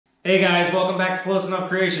Hey guys, welcome back to Close Enough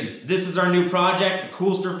Creations. This is our new project, the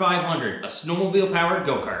Coolster500, a snowmobile powered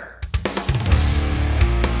go-kart.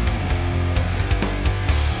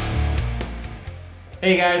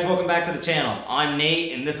 Hey guys, welcome back to the channel. I'm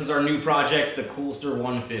Nate and this is our new project, the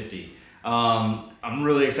Coolster150. I'm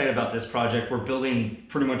really excited about this project. We're building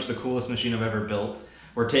pretty much the coolest machine I've ever built.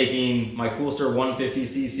 We're taking my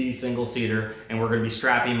Coolster150cc single seater and we're going to be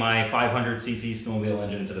strapping my 500cc snowmobile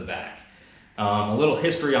engine to the back. A little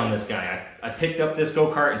history on this guy. I picked up this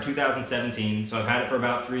go-kart in 2017, so I've had it for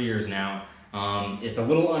about 3 years now. It's a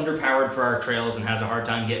little underpowered for our trails and has a hard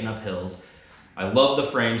time getting up hills. I love the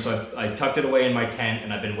frame, so I tucked it away in my tent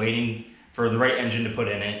and I've been waiting for the right engine to put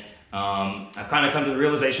in it. I've kind of come to the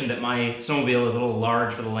realization that my snowmobile is a little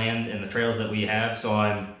large for the land and the trails that we have, so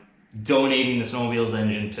I'm donating the snowmobile's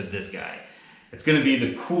engine to this guy. It's going to be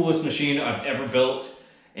the coolest machine I've ever built.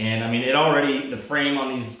 And I mean, the frame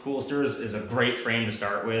on these Coolsters is a great frame to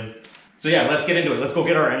start with. So yeah, let's get into it. Let's go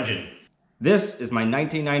get our engine. This is my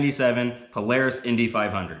 1997 Polaris Indy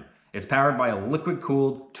 500. It's powered by a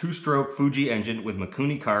liquid-cooled, two-stroke Fuji engine with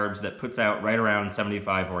Mikuni carbs that puts out right around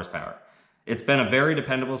 75 horsepower. It's been a very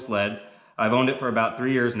dependable sled. I've owned it for about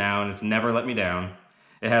 3 years now and it's never let me down.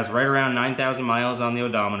 It has right around 9,000 miles on the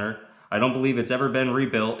odometer. I don't believe it's ever been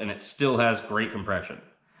rebuilt and it still has great compression.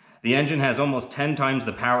 The engine has almost 10 times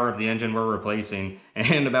the power of the engine we're replacing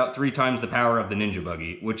and about 3 times the power of the Ninja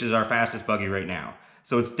buggy, which is our fastest buggy right now.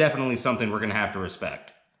 So it's definitely something we're gonna have to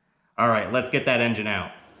respect. All right, let's get that engine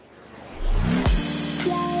out.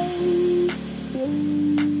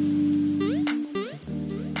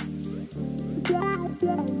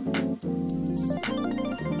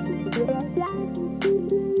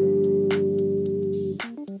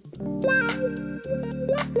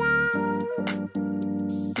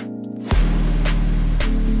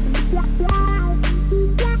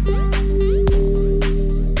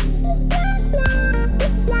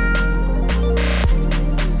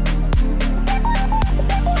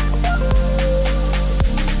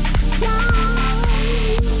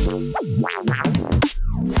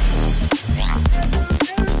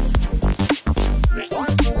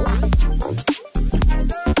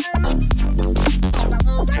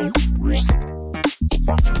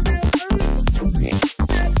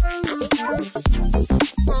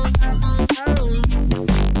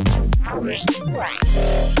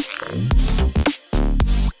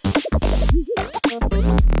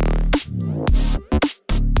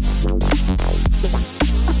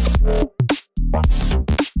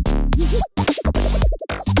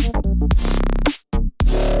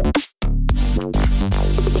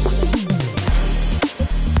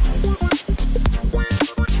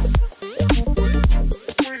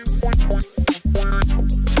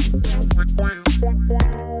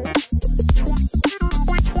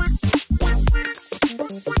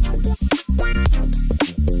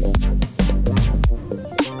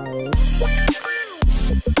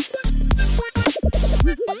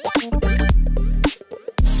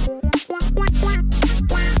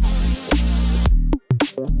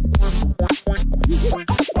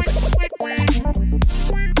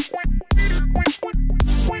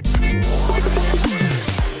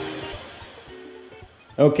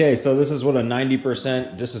 Okay, so this is what a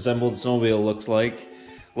 90% disassembled snowmobile looks like.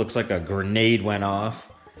 Looks like a grenade went off.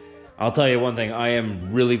 I'll tell you one thing, I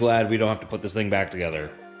am really glad we don't have to put this thing back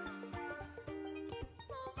together.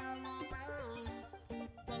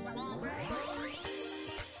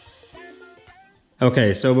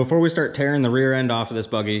 Okay, so before we start tearing the rear end off of this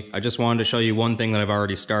buggy, I just wanted to show you one thing that I've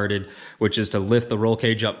already started, which is to lift the roll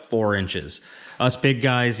cage up 4 inches. Us big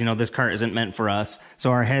guys, you know, this cart isn't meant for us, so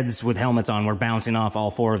our heads with helmets on, we're bouncing off all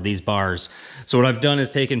 4 of these bars. So what I've done is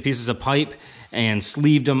taken pieces of pipe and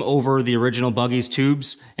sleeved them over the original buggy's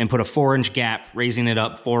tubes and put a 4-inch gap, raising it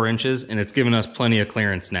up 4 inches, and it's given us plenty of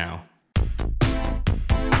clearance now.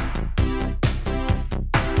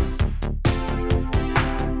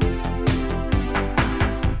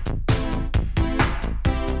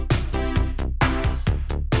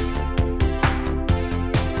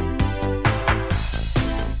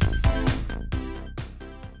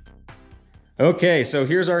 Okay, so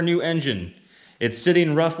here's our new engine. It's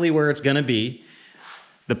sitting roughly where it's gonna be.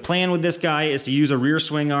 The plan with this guy is to use a rear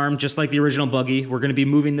swing arm, just like the original buggy. We're gonna be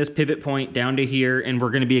moving this pivot point down to here, and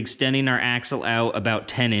we're gonna be extending our axle out about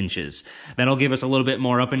 10 inches. That'll give us a little bit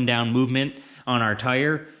more up and down movement on our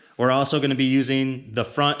tire. We're also gonna be using the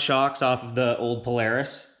front shocks off of the old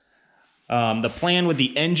Polaris. The plan with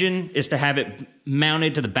the engine is to have it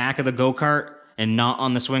mounted to the back of the go-kart and not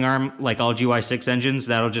on the swing arm like all GY6 engines.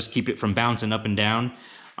 That'll just keep it from bouncing up and down.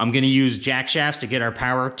 I'm gonna use jack shafts to get our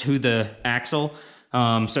power to the axle.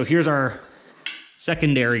 So here's our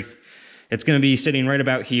secondary. It's gonna be sitting right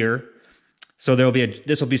about here. So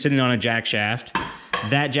this will be sitting on a jack shaft.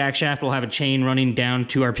 That jack shaft will have a chain running down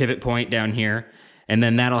to our pivot point down here, and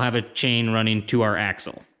then that'll have a chain running to our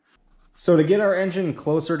axle. So to get our engine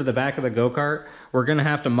closer to the back of the go-kart, we're gonna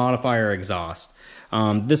have to modify our exhaust.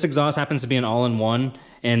 This exhaust happens to be an all-in-one,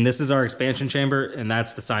 and this is our expansion chamber, and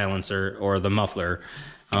that's the silencer or the muffler.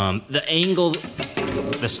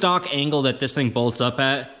 The stock angle that this thing bolts up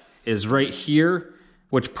at is right here,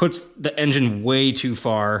 which puts the engine way too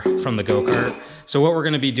far from the go-kart. So what we're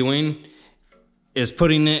gonna be doing is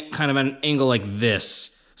putting it kind of at an angle like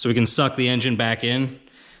this, so we can suck the engine back in.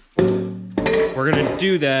 We're gonna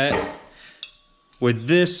do that with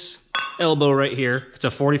this elbow right here. It's a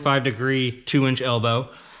 45-degree 2-inch elbow.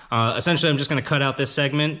 Essentially, I'm just gonna cut out this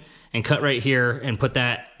segment and cut right here and put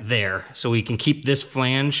that there, so we can keep this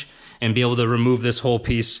flange and be able to remove this whole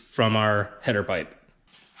piece from our header pipe.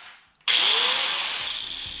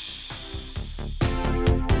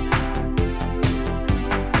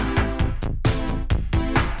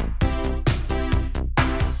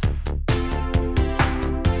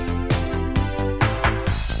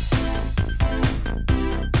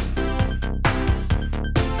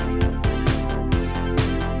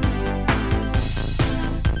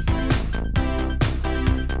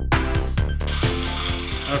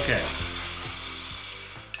 Okay,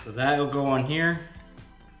 so that will go on here,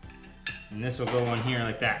 and this will go on here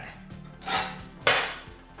like that.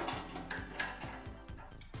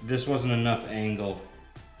 This wasn't enough angle,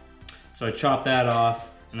 so I chopped that off,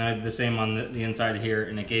 and then I did the same on the inside here,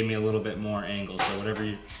 and it gave me a little bit more angle. So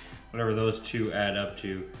whatever those two add up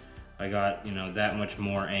to, I got, you know, that much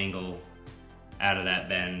more angle out of that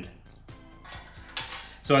bend.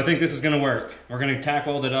 So I think this is gonna work. We're gonna tack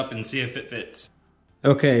weld it up and see if it fits.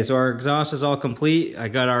 Okay, so our exhaust is all complete. I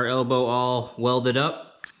got our elbow all welded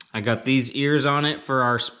up. I got these ears on it for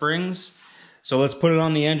our springs. So let's put it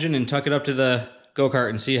on the engine and tuck it up to the go-kart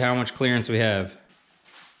and see how much clearance we have.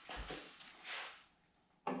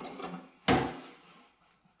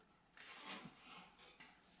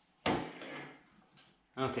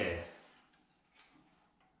 Okay,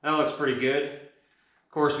 that looks pretty good.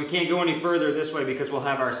 Of course, we can't go any further this way because we'll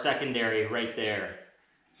have our secondary right there.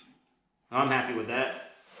 I'm happy with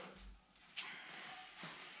that.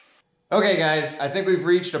 Okay guys, I think we've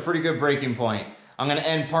reached a pretty good breaking point. I'm gonna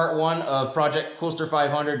end part 1 of Project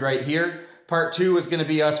Coolster500 right here. Part 2 is gonna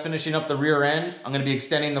be us finishing up the rear end. I'm gonna be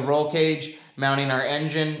extending the roll cage, mounting our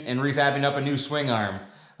engine, and refabbing up a new swing arm.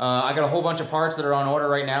 I got a whole bunch of parts that are on order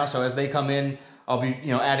right now, so as they come in, I'll be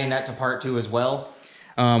adding that to part 2 as well.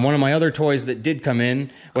 One of my other toys that did come in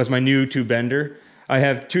was my new tube bender. I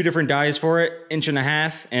have 2 different dies for it,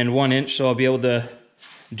 1.5" and 1 inch, so I'll be able to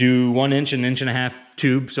do 1 inch and 1.5"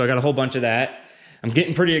 tube. So I got a whole bunch of that. I'm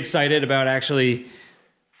getting pretty excited about actually,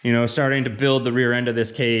 starting to build the rear end of this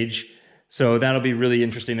cage. So that'll be really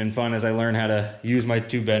interesting and fun as I learn how to use my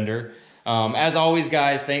tube bender. As always,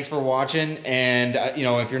 guys, thanks for watching. And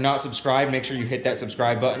if you're not subscribed, make sure you hit that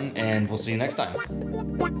subscribe button, and we'll see you next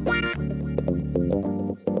time.